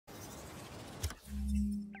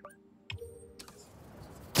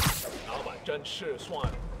真是算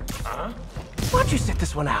了。 啊？ Why don't you sit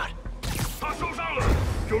this one out? 他受伤了，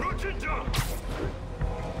有人进去。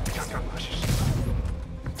这干嘛是谁？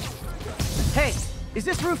 Hey, is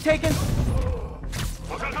this roof taken?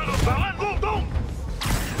 好像看到档案漏洞，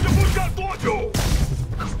这不知道多久。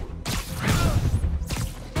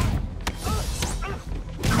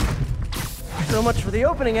 So much for the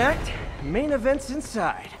opening act. Main event's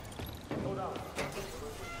inside.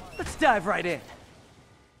 Let's dive right in.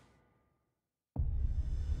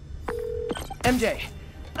 MJ,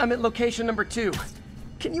 I'm at location number 2.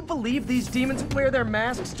 Can you believe these demons wear their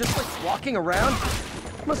masks just like walking around?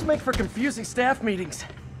 Must make for confusing staff meetings.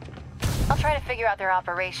 I'll try to figure out their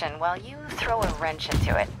operation while you throw a wrench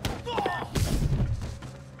into it.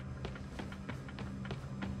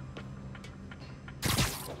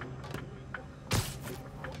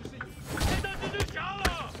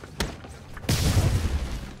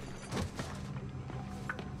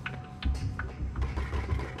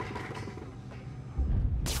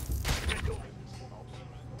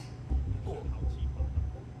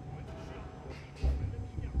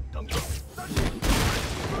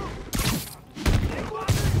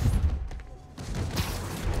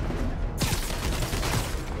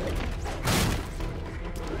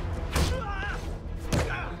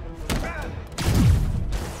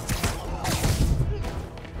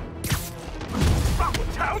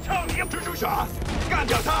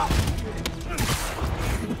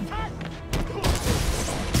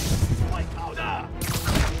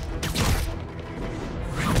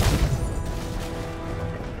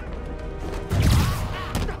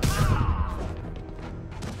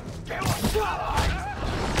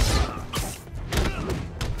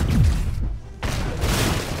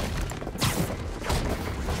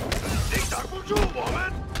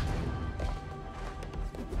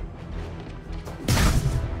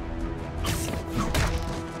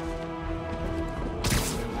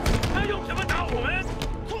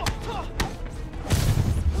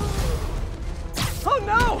 Oh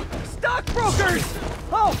no! Stockbrokers!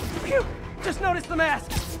 Oh, phew! Just noticed the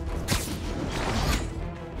masks.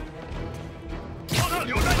 把他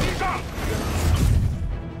留在地上。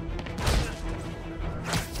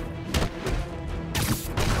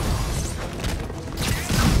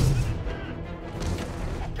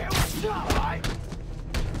给我下来！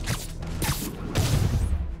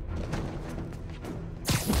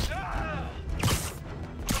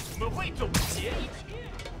我们会总结一切。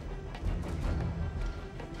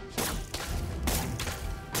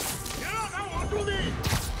 别让他往助力！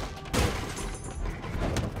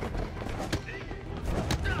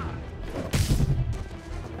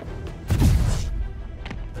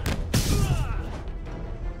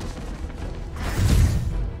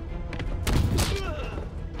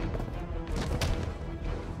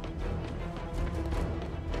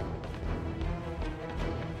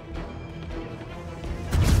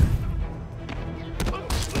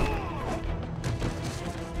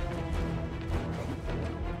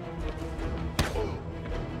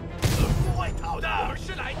不会逃的，我们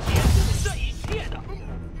是来结束这一切的。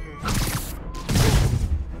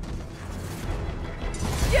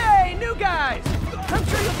 Yay, new guys! I'm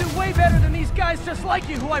sure you'll do way better than these guys just like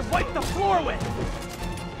you who I wiped the floor with.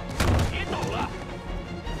 别走了！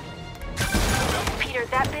 Peter,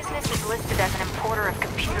 that business is listed as an importer of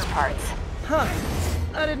computer parts. Huh.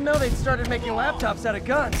 I didn't know they'd started making laptops out of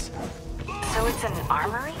guns. So it's an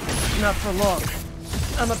armory? Not for long.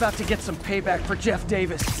 I'm about to get some payback for Jeff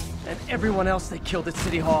Davis and everyone else they killed at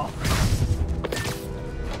City Hall.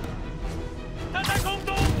 他在空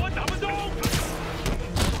中，我打不中。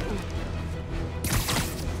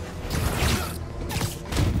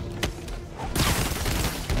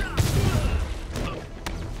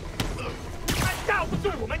他罩不住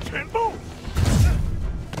我们全部。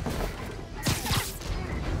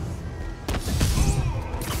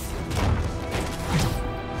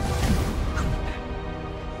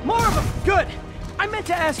 More of them! Good! I meant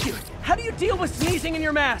to ask you, how do you deal with sneezing in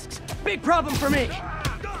your masks? Big problem for me.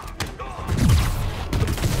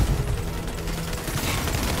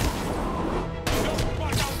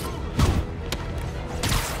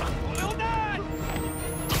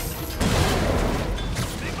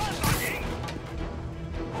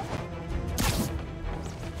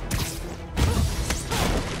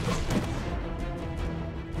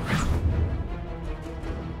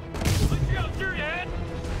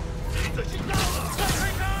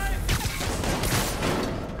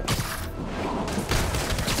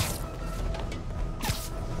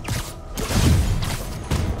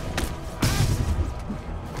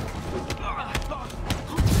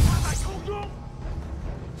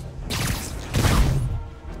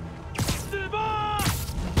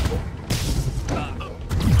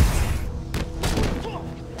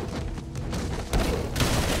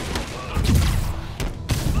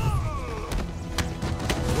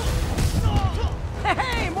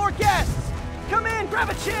 Grab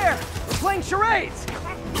a chair! We're playing charades!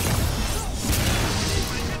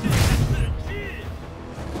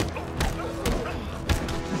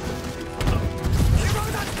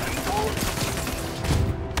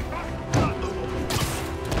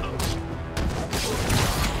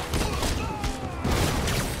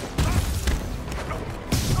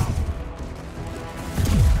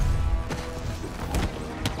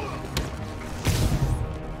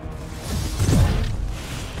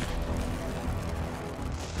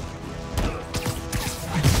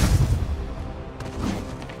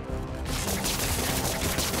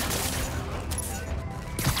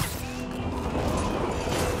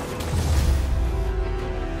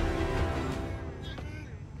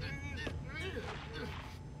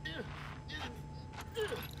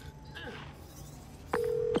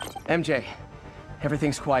 MJ,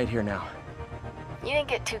 everything's quiet here now. You didn't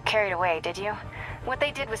get too carried away, did you? What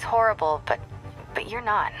they did was horrible, but you're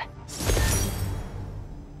not.